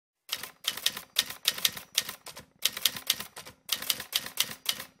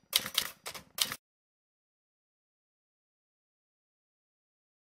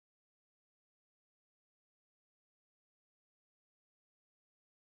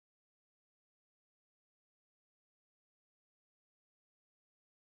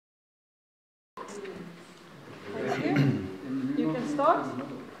start?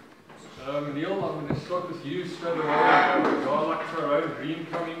 Neil, I'm going to start with you straight away. A guy like Tyrone Green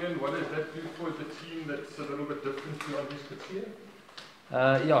coming in, what does that do for the team that's a little bit different to Andries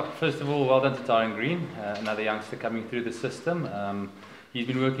Coetzee? Yeah, first of all, well done to Tyrone Green, another youngster coming through the system. He's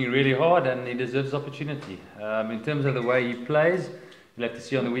been working really hard and he deserves opportunity. In terms of the way he plays, you'll have to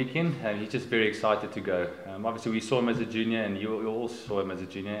see on the weekend. He's just very excited to go. Obviously, we saw him as a junior, and you all saw him as a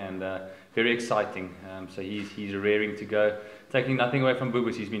junior, and very exciting. So he's raring to go. Taking nothing away from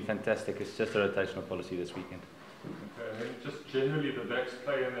Boobus, he's been fantastic. It's just a rotational policy this weekend. Okay, and then just generally the backs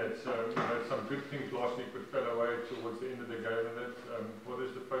play in that. Some good things last week but fell away towards the end of the game. And that, what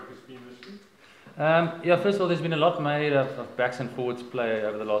has the focus been this week? Yeah, first of all, there's been a lot made of backs and forwards play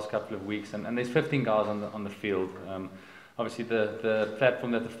over the last couple of weeks, and there's 15 guys on the field. Obviously, the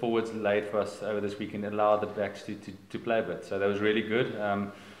platform that the forwards laid for us over this weekend allowed the backs to play a bit, so that was really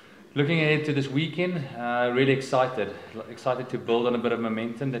good. Looking ahead to this weekend, really excited to build on a bit of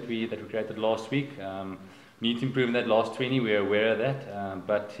momentum that we created last week. Need to improve in that last 20, we're aware of that,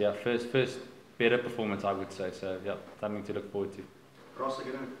 but yeah, first better performance, I would say, so yeah, something to look forward to. Ross,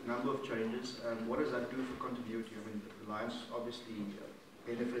 again, a number of changes. What does that do for continuity? I mean, the Lions obviously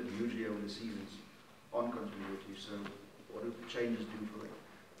benefit hugely over the seasons on continuity, so what do the changes do for them?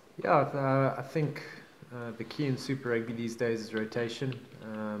 Yeah, I think the key in Super Rugby these days is rotation.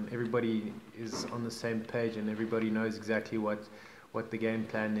 Everybody is on the same page and everybody knows exactly what the game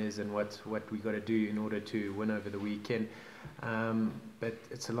plan is and what we got to do in order to win over the weekend. But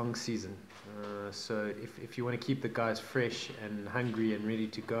it's a long season, so if you want to keep the guys fresh and hungry and ready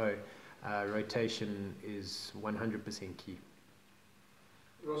to go, rotation is 100% key.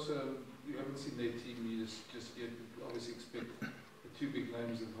 Ross, you haven't seen their team just yet. You obviously expect the two big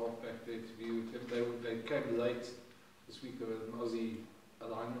names at halfback there to be with them. They came late this week. There was an Aussie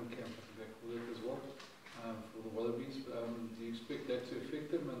alignment camp, I think they call it as well, for the Wallabies. Do you expect that to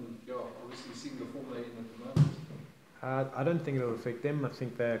affect them? And yeah, obviously seeing the form they're in at the moment. I don't think it'll affect them. I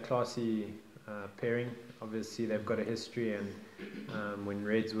think they're a classy pairing. Obviously, they've got a history, and when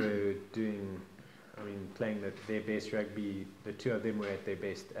Reds were playing their best rugby, the two of them were at their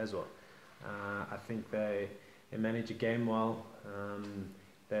best as well. I think they manage a game well.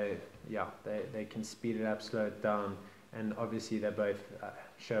 They can speed it up, slow it down, and obviously they both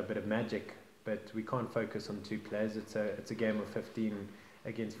show a bit of magic. But we can't focus on two players. It's a game of 15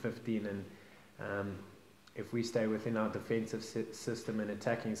 against 15, and if we stay within our defensive system and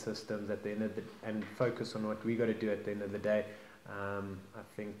attacking systems at the end of and focus on what we got to do at the end of the day, I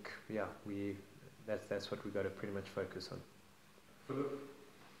think that's what we got to pretty much focus on. Phillip,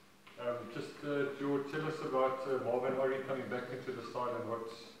 George, tell us about Marvin Ori coming back into the side and what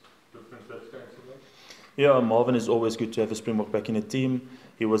difference that's going to make. Yeah, Marvin is always good to have a Springbok back in the team.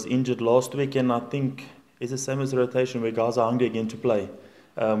 He was injured last week, and I think it's the same as the rotation where guys are hungry again to play.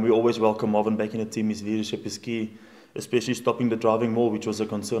 We always welcome Marvin back in the team. His leadership is key, especially stopping the driving maul, which was a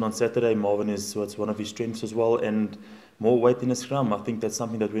concern on Saturday. Marvin is one of his strengths as well, and more weight in a scrum. I think that's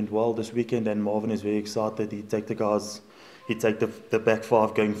something that went well this weekend, and Marvin is very excited. He take the back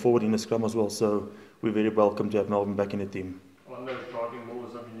five going forward in the scrum as well. So we're very welcome to have Marvin back in the team. On those driving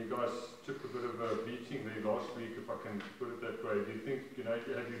mauls, I mean, you guys took a bit of a beating there last week, if I can put it that way. Do you think, have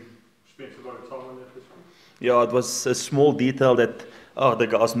you spent a lot of time on that this week? Yeah, it was a small detail that the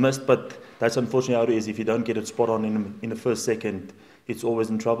guys missed, but that's unfortunately how it is. If you don't get it spot on in the first second, it's always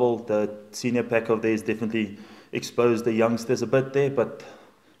in trouble. The senior pack of theirs definitely exposed the youngsters a bit there, but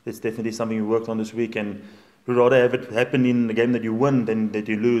it's definitely something we worked on this week, and we'd rather have it happen in the game that you win than that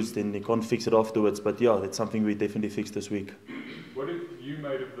you lose. Then you can't fix it afterwards. But yeah, that's something we definitely fixed this week. What have you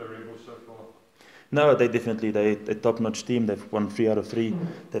made of the Rebels so far? No, they're a top-notch team. They've won 3 out of 3.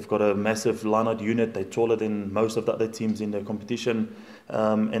 They've got a massive line-out unit. They're taller than most of the other teams in the competition,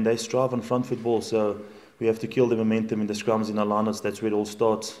 and they strive on front foot ball. So we have to kill the momentum in the scrums, in the line-outs. That's where it all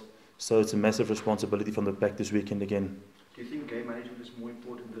starts. So it's a massive responsibility from the pack this weekend again. Do you think game management is more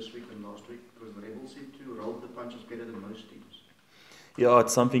important this week than last week? Because the Rebels seem to roll the punches better than most teams. Yeah,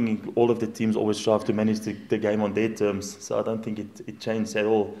 it's something all of the teams always strive to manage the game on their terms. So I don't think it changed at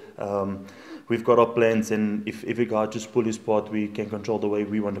all. We've got our plans, and if every guy just pull his part, we can control the way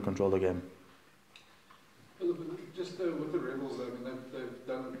we want to control the game. Just with the Rebels, I mean, they've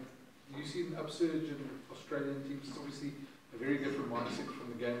done. You see an upsurge in Australian teams. It's obviously a very different mindset from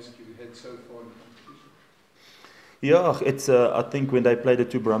the games that you've had so far in the competition. Yeah, it's. I think when they play the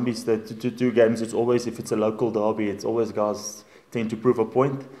two Brumbies, the two games, it's always, if it's a local derby, it's always guys tend to prove a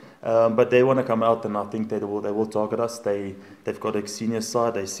point. But they want to come out, and I think they will target us. They've got a senior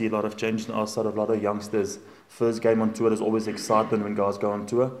side. They see a lot of change on our side, a lot of youngsters. First game on tour, there's always excitement when guys go on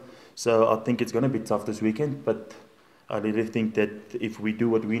tour. So I think it's going to be tough this weekend. But I really think that if we do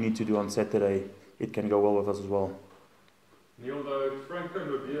what we need to do on Saturday, it can go well with us as well. Neil, though, Franco and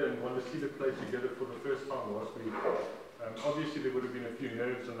Rodea and Wandasila played together for the first time last week. Obviously, there would have been a few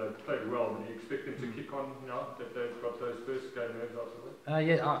nerves and they played well. Do you expect them to kick on now that they've got those first game nerves out of the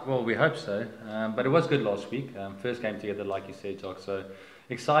way? Well, we hope so. But it was good last week. First game together, like you said, Jock. So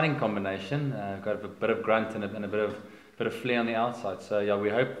exciting combination. Got a bit of grunt and a bit of flair on the outside. So yeah, we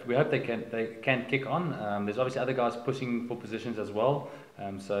hope they can kick on. There's obviously other guys pushing for positions as well.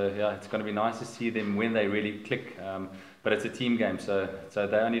 So yeah, it's going to be nice to see them when they really click. But it's a team game, so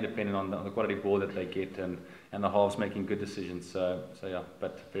they're only dependent on the quality ball that they get and the halves making good decisions. So yeah,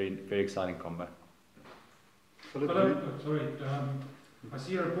 but very exciting combo. Phillip, I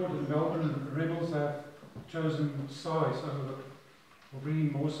see a report that the Melbourne Rebels have chosen size or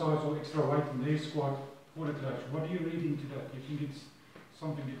bringing more size or extra weight in their squad for the clash. What do you read into that? Do you think it's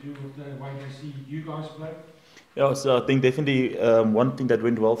something to do with the way they see you guys play? Yeah, so I think definitely one thing that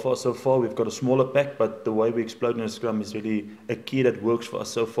went well for us so far, we've got a smaller pack, but the way we explode in the scrum is really a key that works for us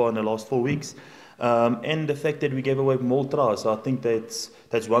so far in the last 4 weeks. And the fact that we gave away more tries, so I think that's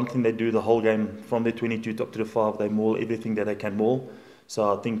one thing they do the whole game from the 22 up to the 5. They maul everything that they can maul.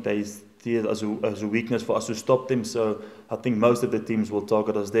 So I think they see it as a weakness for us to stop them. So I think most of the teams will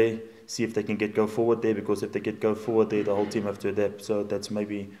target us there, see if they can go forward there, because if they go forward there, the whole team have to adapt. So that's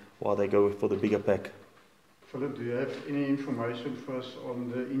maybe why they go for the bigger pack. Phillip, do you have any information for us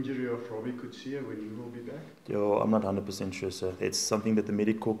on the injury of Robbie Coetzee when he will be back? Yeah, I'm not 100% sure, sir. It's something that the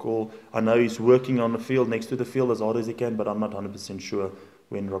medical call. I know he's working on the field, next to the field as hard as he can, but I'm not 100% sure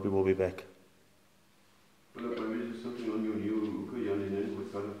when Robbie will be back. Phillip, maybe just something on your new hooker, Jan Henning,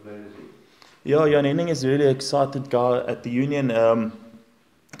 what kind of player is he? Yeah, Jan Henning is a really excited guy at the Union.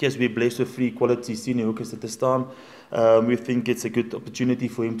 Yes, we're blessed with 3 quality senior hookers at this time. We think it's a good opportunity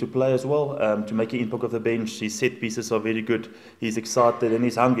for him to play as well, to make an impact off the bench. His set pieces are very good. He's excited and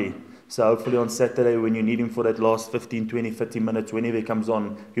he's hungry. So hopefully on Saturday, when you need him for that last 15, 20, 30 minutes, whenever he comes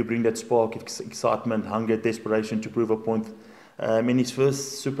on, he'll bring that spark, excitement, hunger, desperation to prove a point in his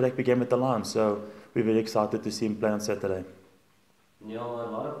first Super Rugby game at the Lions. So we're very excited to see him play on Saturday. Neil, a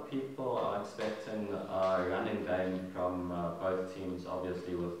lot of people are expecting a running game from both teams,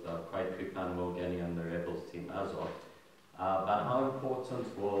 obviously with Whiteley and Morgan and the Rebels team as well. But how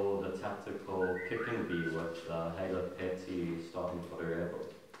important will the tactical kicking be with Phillip Petty starting for the Rebels?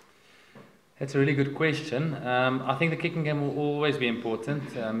 That's a really good question. I think the kicking game will always be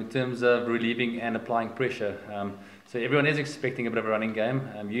important in terms of relieving and applying pressure. So everyone is expecting a bit of a running game.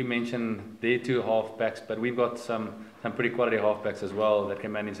 You mentioned their 2 halfbacks, but we've got some pretty quality halfbacks as well that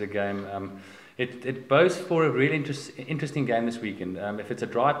can manage the game. It bodes for a really interesting game this weekend. If it's a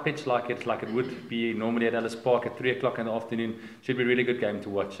dry pitch like it would be normally at Ellis Park at 3 o'clock in the afternoon, should be a really good game to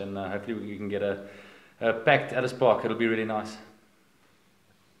watch, and hopefully we can get a packed Ellis Park. It'll be really nice.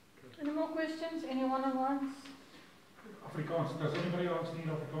 Any more questions? Any one-on-ones? Afrikaans. Does anybody else need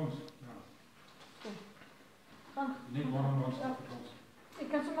Afrikaans? No. Need one-on-ones Afrikaans. Ik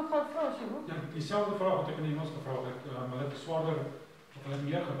kan sommer gou vra as jy wil. Ja, dieselfde vraag wat ek in Engels gevra het. Hulle het swaarder of hulle het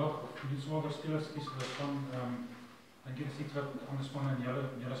meer gewig of nie swaarder spelers kies van dink jy dis iets wat ander spanne en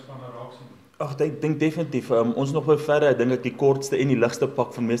julle spanne raak sien? Ag, ek dink definitief. Ons nog baie verder. Ek dink ek die kortste en die ligste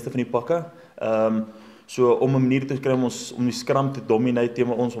pak van meeste van die pakke. So om 'n manier te kry om die scrum te dominate teen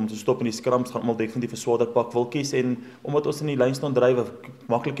ons, om te stop in die scrums, gaan almal definitief 'n swaarder pak wil kies. En omdat ons in die lyn staan dryf,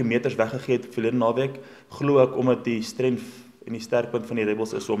 maklike meters weggegee het verlede naweek, glo ek omdat die strength en die sterkpunt van die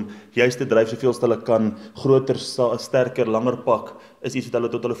Rebels is om juist te dryf soveel as hulle kan, groter, sterker, langer pak, is iets wat hulle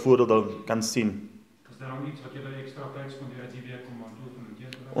tot hulle voordeel kan sien. Is daar nog iets wat julle ekstra tyd spandeer het hierdie week om aan toe van die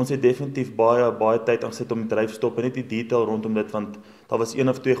keer te doen? Ons het definitief baie tyd aangesit om die dryf stop en net die detail rondom dit, want daar was 1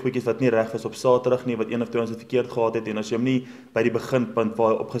 of 2 goedjies wat nie reg was op Saterdag nie, wat 1 of 2 ons het verkeerd gehad het, en as jy hom nie by die beginpunt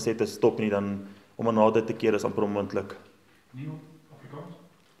waar hy opgeset is stop nie, dan om aan nader te keer is amper onmoontlik. Neil, Afrikaans?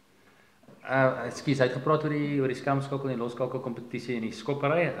 Ekskuus, hy het gepraat oor die skamskakel en die losskakel kompetisie en die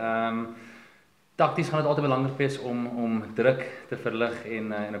skoppery. Takties gaan dit altyd belangrik wees om druk te verlig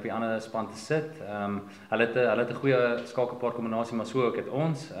en op die ander span te sit. Hulle het 'n goeie skakelpaar kombinasie, maar so ook het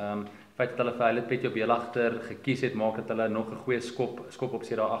ons. Feit dat hulle vir Phillip Petty op heel agter gekies het, maak dat hulle nog 'n goeie skop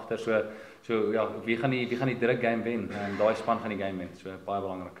opsie daar agter. So ja, wie gaan die druk game wen? En daai span gaan die game wen. So baie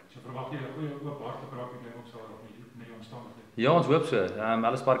belangrik. So verwag jy 'n goeie oop harte praat met ons sal met die omstandighede? Ja, ons hoop so.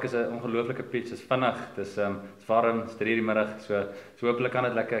 Ellis Park is 'n ongelooflike pitch, dit is vinnig, dis warm, dis 3:00 die middag, so hopelik kan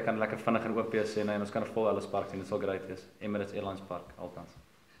dit lekker vinnig en oop wees en ons kan 'n vol Ellis Park sien. Dit sal great wees. Emirates Lions Park altans.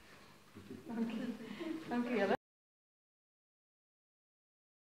 Dankie julle.